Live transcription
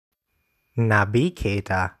Naby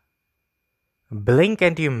Keita. Blink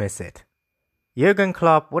and you miss it. Jurgen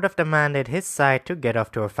Klopp would have demanded his side to get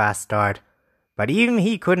off to a fast start, but even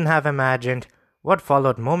he couldn't have imagined what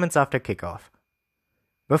followed moments after kickoff.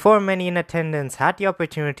 Before many in attendance had the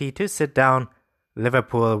opportunity to sit down,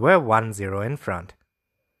 Liverpool were 1-0 in front.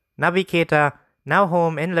 Naby Keita, now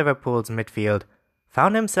home in Liverpool's midfield,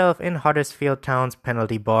 found himself in Huddersfield Town's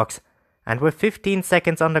penalty box and with 15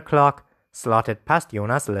 seconds on the clock, slotted past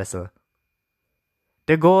Jonas Lössl.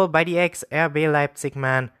 The goal by the ex-RB Leipzig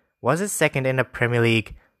man was his second in the Premier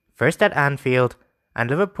League, first at Anfield, and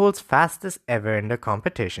Liverpool's fastest ever in the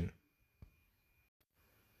competition.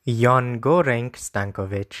 Jon Gorenk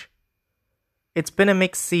Stankovic. It's been a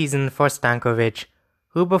mixed season for Stankovic,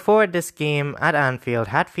 who before this game at Anfield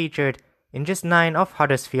had featured in just 9 of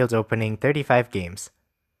Huddersfield's opening 35 games.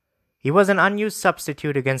 He was an unused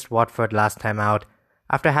substitute against Watford last time out,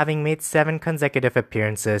 after having made 7 consecutive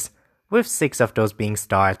appearances, with 6 of those being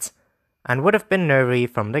starts, and would have been nervy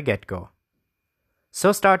from the get-go.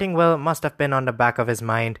 So starting well must have been on the back of his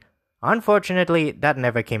mind. Unfortunately, that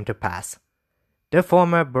never came to pass. The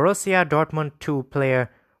former Borussia Dortmund 2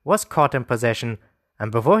 player was caught in possession,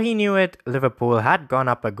 and before he knew it, Liverpool had gone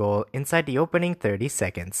up a goal inside the opening 30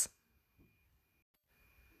 seconds.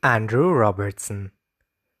 Andrew Robertson.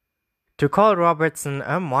 To call Robertson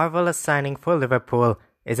a marvelous signing for Liverpool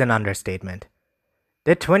is an understatement.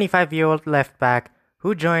 The 25-year-old left-back,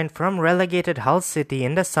 who joined from relegated Hull City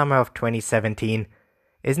in the summer of 2017,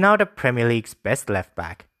 is now the Premier League's best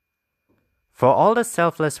left-back. For all the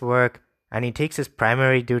selfless work, and he takes his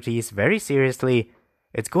primary duties very seriously,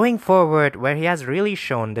 it's going forward where he has really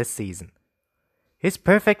shown this season. His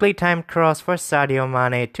perfectly timed cross for Sadio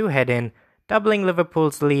Mane to head in, doubling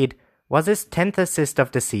Liverpool's lead, was his 10th assist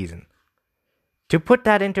of the season. To put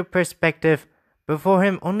that into perspective, before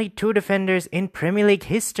him only 2 defenders in Premier League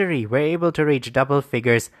history were able to reach double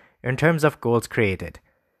figures in terms of goals created,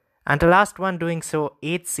 and the last one doing so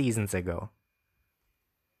 8 seasons ago.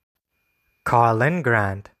 Karlan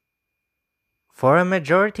Grant. For a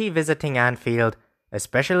majority visiting Anfield,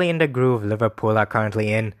 especially in the groove Liverpool are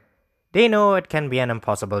currently in, they know it can be an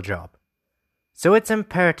impossible job. So it's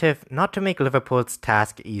imperative not to make Liverpool's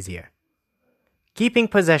task easier. Keeping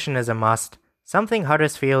possession is a must, something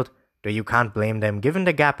Huddersfield, though you can't blame them given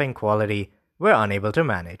the gap in quality, were unable to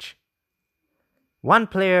manage. One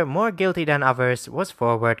player more guilty than others was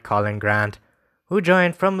forward Karlan Grant, who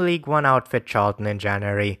joined from League One outfit Charlton in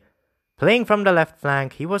January. Playing from the left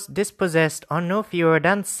flank, he was dispossessed on no fewer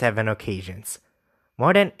than 7 occasions,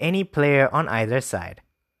 more than any player on either side.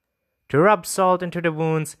 To rub salt into the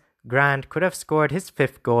wounds, Grant could have scored his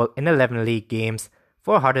 5th goal in 11 league games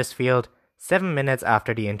for Huddersfield 7 minutes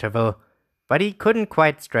after the interval, but he couldn't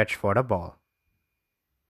quite stretch for the ball.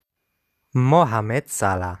 Mohamed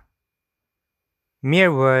Salah.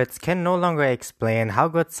 Mere words can no longer explain how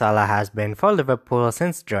good Salah has been for Liverpool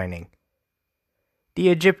since joining. The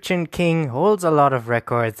Egyptian king holds a lot of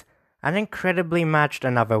records and incredibly matched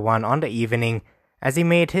another one on the evening as he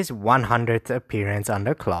made his 100th appearance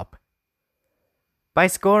under Klopp. By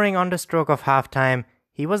scoring on the stroke of halftime,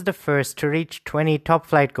 he was the first to reach 20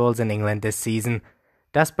 top-flight goals in England this season,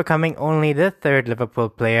 thus becoming only the 3rd Liverpool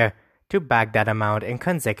player to bag that amount in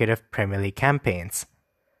consecutive Premier League campaigns.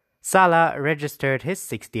 Salah registered his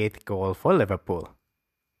 68th goal for Liverpool.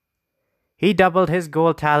 He doubled his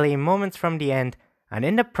goal tally moments from the end and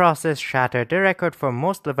in the process shattered the record for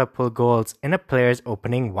most Liverpool goals in a player's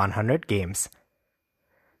opening 100 games.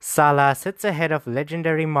 Salah sits ahead of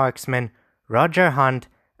legendary marksmen Roger Hunt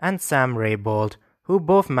and Sam Raybould, who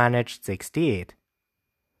both managed 68.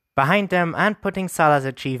 Behind them, and putting Salah's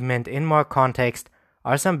achievement in more context,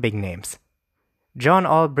 are some big names. John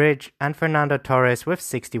Aldridge and Fernando Torres with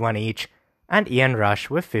 61 each, and Ian Rush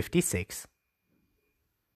with 56.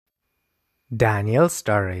 Daniel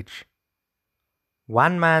Sturridge.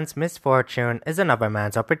 One man's misfortune is another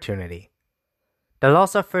man's opportunity. The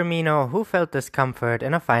loss of Firmino, who felt discomfort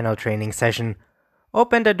in a final training session,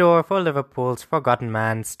 opened the door for Liverpool's forgotten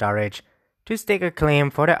man Sturridge to stake a claim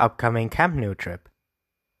for the upcoming Camp Nou trip.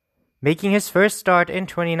 Making his first start in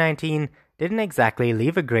 2019 didn't exactly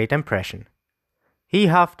leave a great impression. He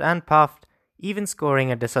huffed and puffed, even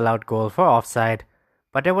scoring a disallowed goal for offside,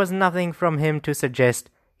 but there was nothing from him to suggest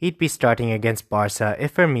he'd be starting against Barca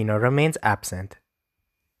if Firmino remains absent.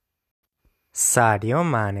 Sadio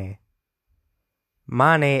Mane.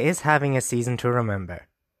 Mane is having a season to remember.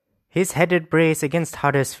 His headed brace against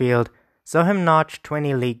Huddersfield saw him notch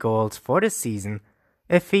 20 league goals for the season,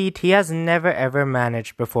 a feat he has never ever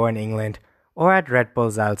managed before in England or at Red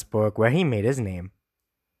Bull Salzburg where he made his name.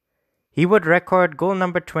 He would record goal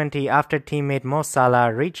number 20 after teammate Mo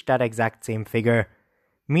Salah reached that exact same figure,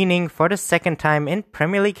 meaning for the second time in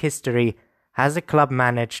Premier League history has a club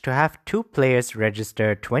managed to have two players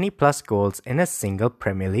register 20 plus goals in a single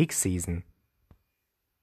Premier League season.